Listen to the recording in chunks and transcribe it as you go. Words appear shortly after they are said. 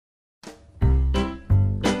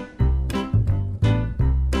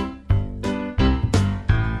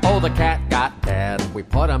the cat got dead, we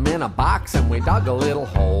put him in a box and we dug a little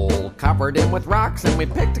hole, covered him with rocks and we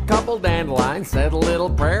picked a couple dandelions, said a little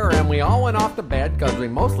prayer, and we all went off to bed because we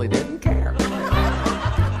mostly didn't care.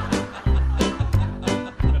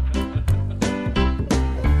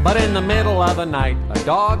 But in the middle of the night, a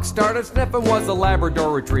dog started sniffing. Was a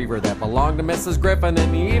Labrador Retriever that belonged to Mrs. Griffin.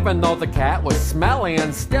 And even though the cat was smelly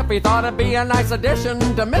and stiff, he thought it'd be a nice addition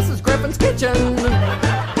to Mrs. Griffin's kitchen.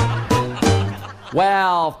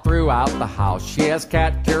 Well, throughout the house, she has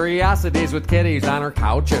cat curiosities with kitties on her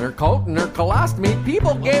couch and her coat and her colostomy.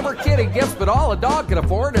 People gave her kitty gifts, but all a dog could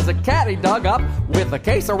afford is a cat he dug up with a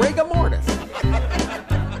case of rigor mortis.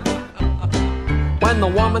 When the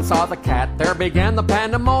woman saw the cat, there began the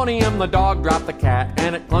pandemonium. The dog dropped the cat,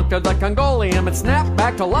 and it clunked to the Congolium. It snapped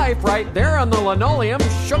back to life right there on the linoleum,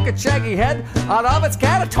 shook its shaggy head out of its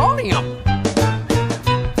catatonium.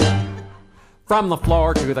 From the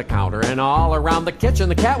floor to the counter and all around the kitchen,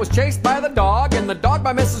 the cat was chased by the dog, and the dog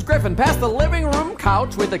by Mrs. Griffin, past the living room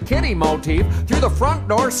couch with a kitty motif, through the front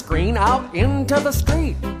door screen out into the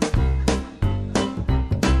street.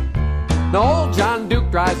 Now old John Duke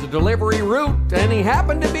drives a delivery route, and he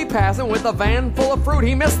happened to be passing with a van full of fruit.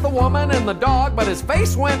 He missed the woman and the dog, but his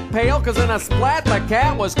face went pale, 'cause in a splat the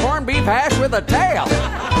cat was corned beef hash with a tail.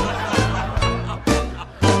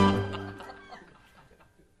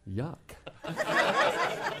 Yuck.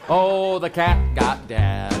 Oh, the cat got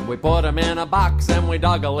dead. We put him in a box and we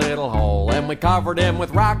dug a little hole, and we covered him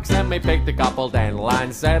with rocks and we picked a couple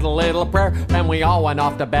dandelions, said a little prayer, and we all went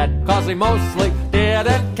off to bed 'cause we mostly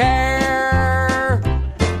didn't care.